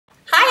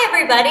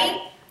everybody.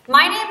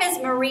 My name is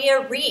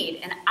Maria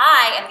Reed, and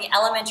I am the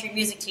elementary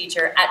music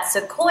teacher at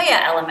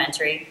Sequoia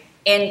Elementary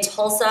in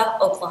Tulsa,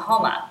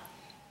 Oklahoma.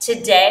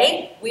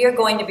 Today, we are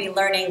going to be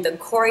learning the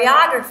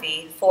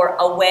choreography for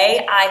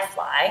Away I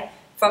Fly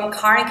from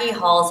Carnegie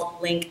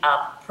Hall's Link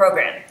Up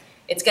program.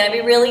 It's going to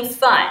be really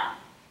fun.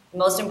 The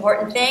most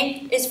important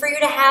thing is for you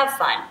to have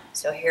fun.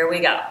 So here we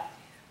go.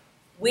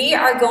 We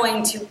are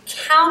going to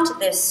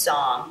count this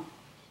song,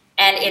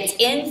 and it's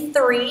in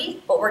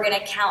 3, but we're going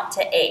to count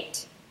to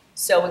 8.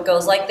 So it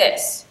goes like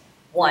this: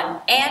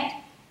 1 and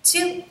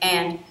 2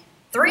 and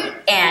 3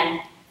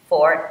 and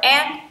 4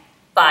 and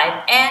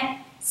 5 and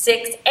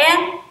 6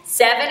 and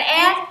 7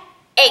 and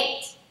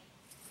 8.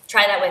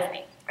 Try that with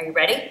me. Are you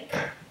ready?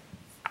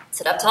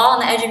 Sit up tall on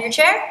the edge of your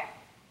chair.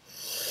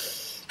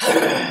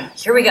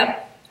 Here we go.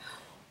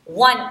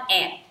 1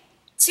 and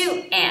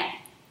 2 and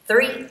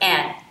 3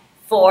 and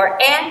 4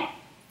 and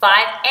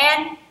 5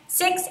 and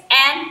 6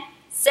 and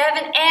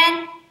 7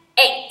 and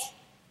 8.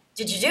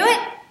 Did you do it?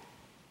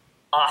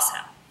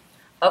 Awesome.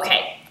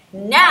 Okay,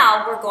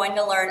 now we're going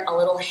to learn a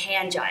little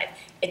hand jive.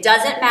 It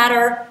doesn't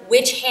matter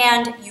which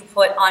hand you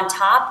put on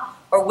top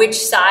or which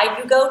side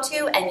you go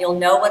to, and you'll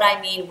know what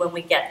I mean when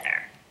we get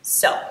there.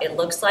 So it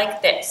looks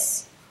like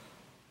this: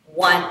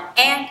 1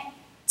 and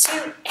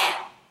 2 and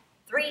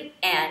 3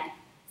 and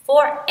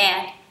 4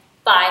 and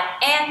 5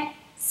 and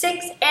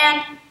 6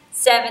 and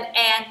 7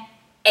 and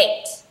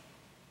 8.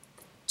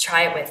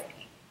 Try it with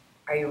me.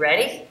 Are you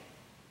ready?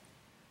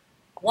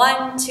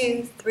 1,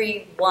 2,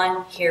 3,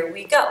 1, here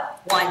we go.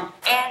 1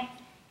 and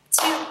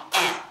 2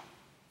 and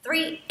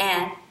 3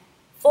 and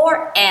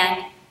 4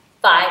 and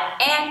 5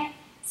 and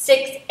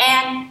 6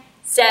 and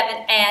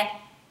 7 and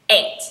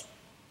 8.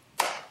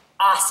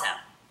 Awesome.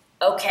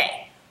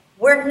 Okay,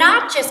 we're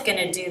not just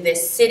gonna do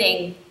this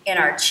sitting in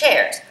our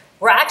chairs.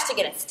 We're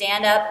actually gonna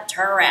stand up and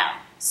turn around.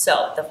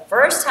 So the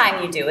first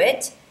time you do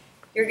it,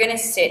 you're gonna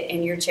sit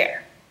in your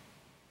chair.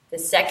 The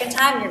second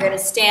time, you're gonna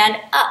stand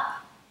up.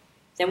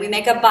 Then we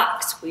make a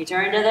box. We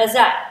turn to the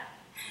side.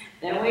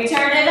 Then we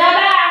turn to the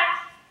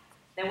back.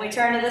 Then we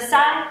turn to the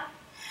side.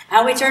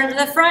 And we turn to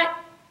the front.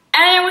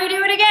 And then we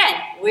do it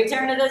again. We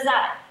turn to the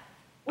side.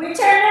 We turn to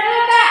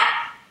the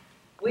back.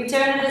 We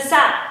turn to the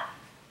side.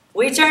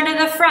 We turn to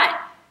the front.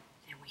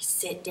 And we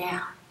sit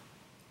down.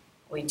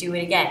 We do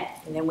it again.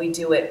 And then we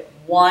do it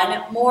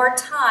one more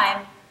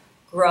time.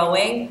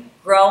 Growing,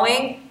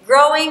 growing,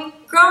 growing,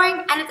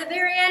 growing. And at the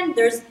very end,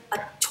 there's a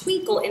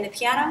twinkle in the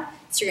piano.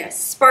 So you're going to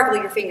sparkle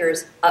your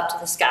fingers up to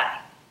the sky.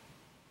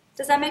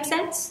 Does that make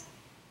sense?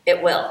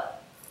 It will.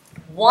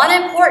 One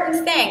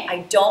important thing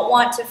I don't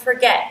want to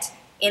forget.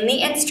 In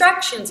the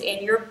instructions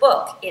in your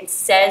book, it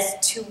says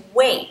to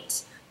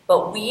wait,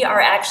 but we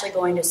are actually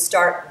going to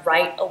start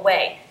right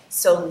away.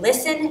 So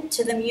listen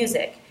to the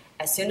music.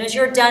 As soon as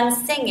you're done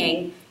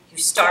singing, you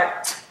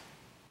start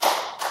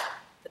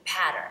the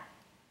pattern.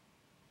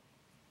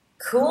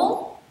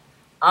 Cool?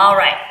 All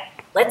right,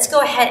 let's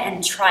go ahead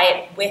and try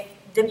it with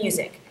the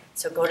music.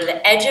 So go to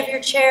the edge of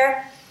your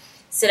chair,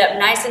 sit up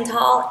nice and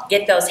tall,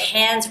 get those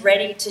hands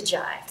ready to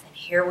jive. And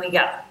here we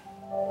go.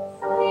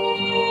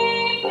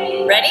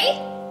 Ready?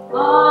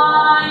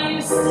 I'm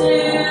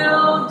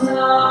still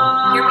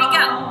down. Here we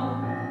go.